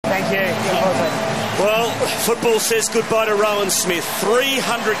you. Well, football says goodbye to Rohan Smith.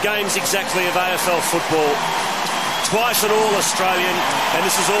 300 games exactly of AFL football. Twice an All-Australian, and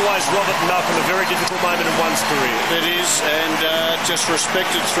this is always Robert and Malcolm, a very difficult moment in one's career. It is, and just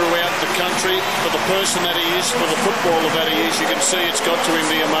respected throughout the country for the person that he is, for the footballer that he is. You can see it's got to him,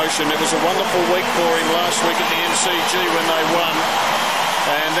 the emotion. It was a wonderful week for him last week at the MCG when they won,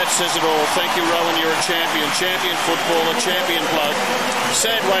 and that says it all. Thank you, Rohan, you're a champion footballer, champion bloke.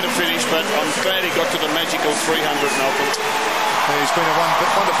 Sad way to finish, but I'm glad he got to the magical 300, Malcolm. He's been a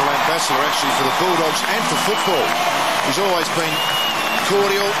wonderful ambassador, actually, for the Bulldogs and for football. He's always been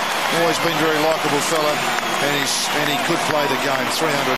cordial, always been a very likeable fella, and he could play the game. 300.